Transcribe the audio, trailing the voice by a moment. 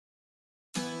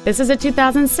This is a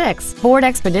 2006 Ford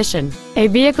Expedition, a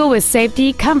vehicle with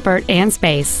safety, comfort, and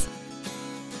space.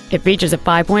 It features a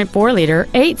 5.4-liter,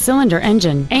 8-cylinder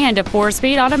engine and a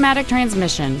 4-speed automatic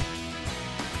transmission.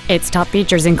 Its top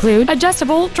features include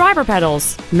adjustable driver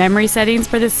pedals, memory settings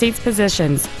for the seat's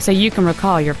positions so you can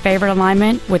recall your favorite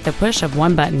alignment with the push of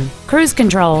one button, cruise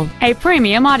control, a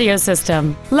premium audio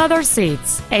system, leather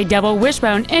seats, a double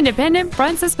wishbone independent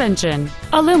front suspension,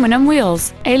 aluminum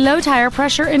wheels, a low tire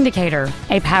pressure indicator,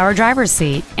 a power driver's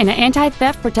seat, and an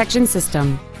anti-theft protection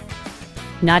system.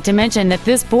 Not to mention that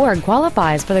this Ford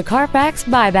qualifies for the Carfax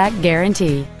buyback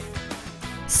guarantee.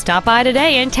 Stop by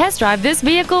today and test drive this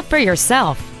vehicle for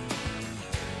yourself.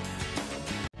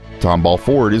 Tomball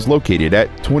Ford is located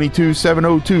at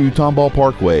 22702 Tomball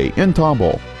Parkway in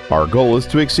Tomball. Our goal is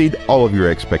to exceed all of your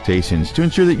expectations to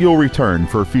ensure that you'll return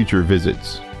for future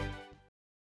visits.